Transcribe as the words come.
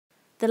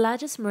The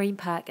largest marine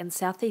park in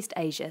Southeast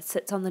Asia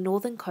sits on the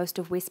northern coast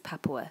of West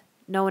Papua,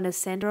 known as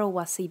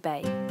Cenderawasih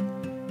Bay.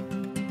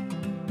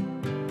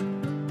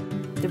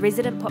 The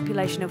resident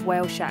population of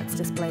whale sharks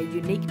display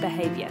unique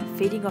behaviour,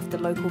 feeding off the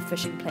local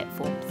fishing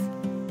platforms.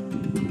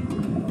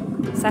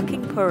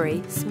 Sucking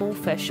puri, small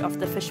fish, off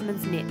the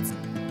fishermen's nets,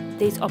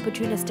 these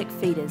opportunistic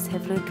feeders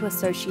have learned to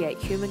associate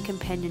human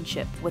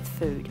companionship with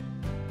food.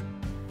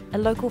 A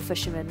local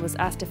fisherman was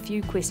asked a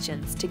few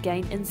questions to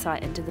gain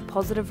insight into the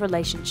positive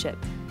relationship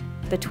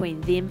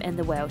between them and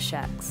the whale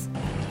sharks.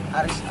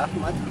 Aris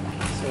Ahmad,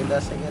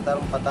 sudah sekitar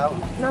 4 tahun.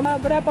 Nama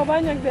berapa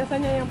banyak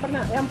biasanya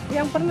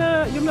yang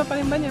pernah jumlah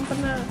paling banyak yang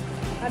pernah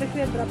Aris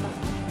lihat berapa?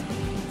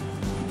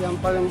 Yang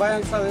paling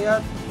banyak saya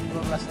lihat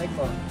 12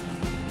 ekor.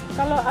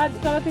 Kalau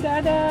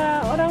tidak ada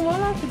orang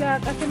mola, sudah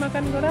kasih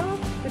makan goreng,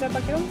 tidak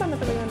pakai umpan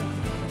atau bagaimana?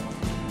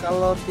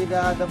 Kalau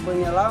tidak ada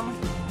penyelam,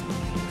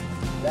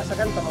 biasa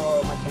kan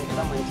kalau macam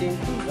kita mancing,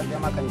 dia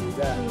makan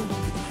juga.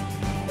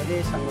 Jadi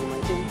sambil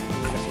mancing,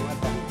 kasih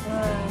makan.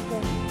 Okay.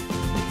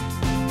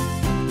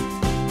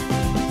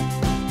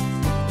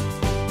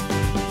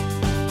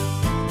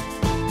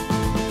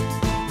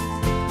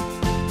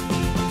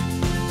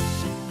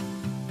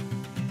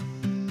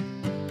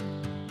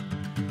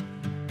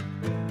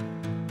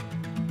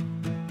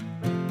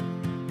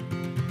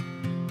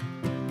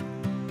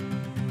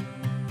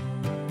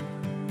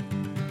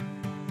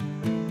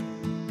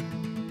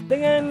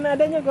 Dengan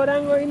adanya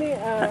gorango ini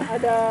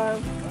ada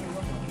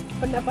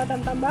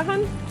pendapatan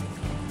tambahan?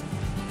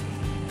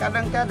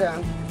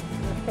 Kadang-kadang.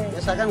 Okay.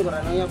 Biasa kan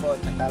gorangonya bawa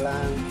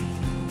cakalang.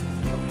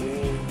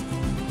 Okay.